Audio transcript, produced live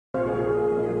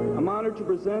honored to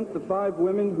present the 5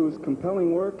 women whose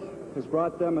compelling work has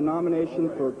brought them a nomination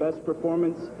for Best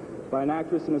Performance by an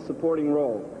Actress in a Supporting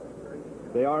Role.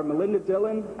 They are Melinda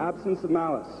Dillon, Absence of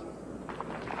Malice;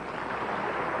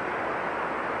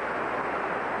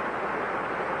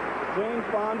 Jane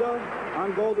Fonda,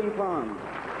 On Golden Pond;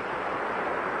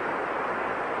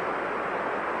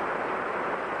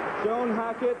 Joan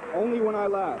Hackett, Only When I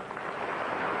Laugh;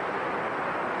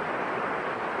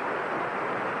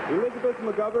 Elizabeth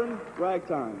McGovern,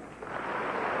 Ragtime;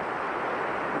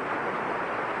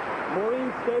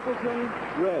 Maureen Stapleton,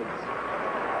 Reds.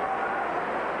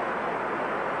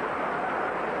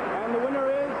 And the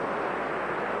winner is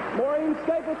Maureen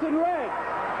Stapleton, Reds.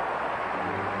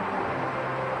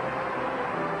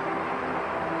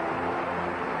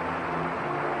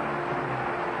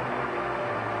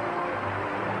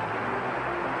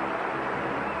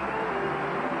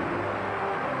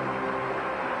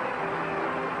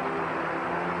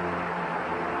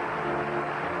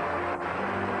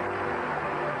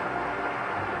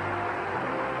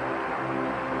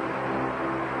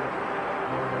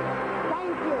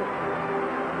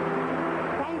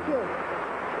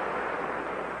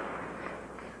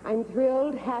 I'm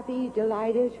thrilled, happy,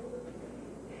 delighted,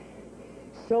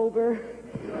 sober.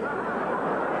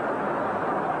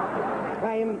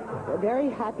 I am very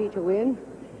happy to win.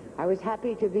 I was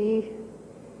happy to be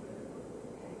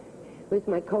with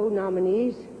my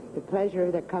co-nominees. The pleasure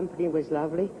of their company was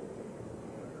lovely.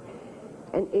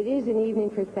 And it is an evening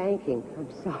for thanking. I'm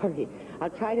sorry. I'll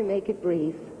try to make it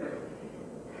brief.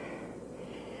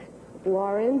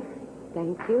 Warren,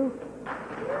 thank you.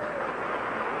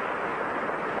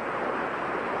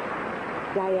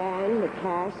 Diane, the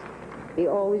cast, the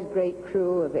always great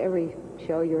crew of every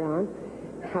show you're on.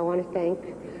 I want to thank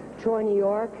Troy, New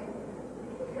York,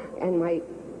 and my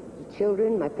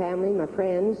children, my family, my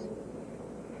friends,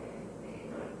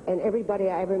 and everybody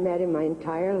I ever met in my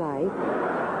entire life.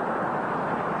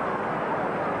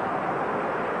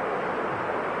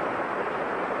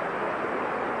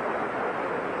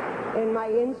 And my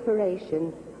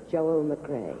inspiration, Joel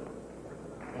McRae.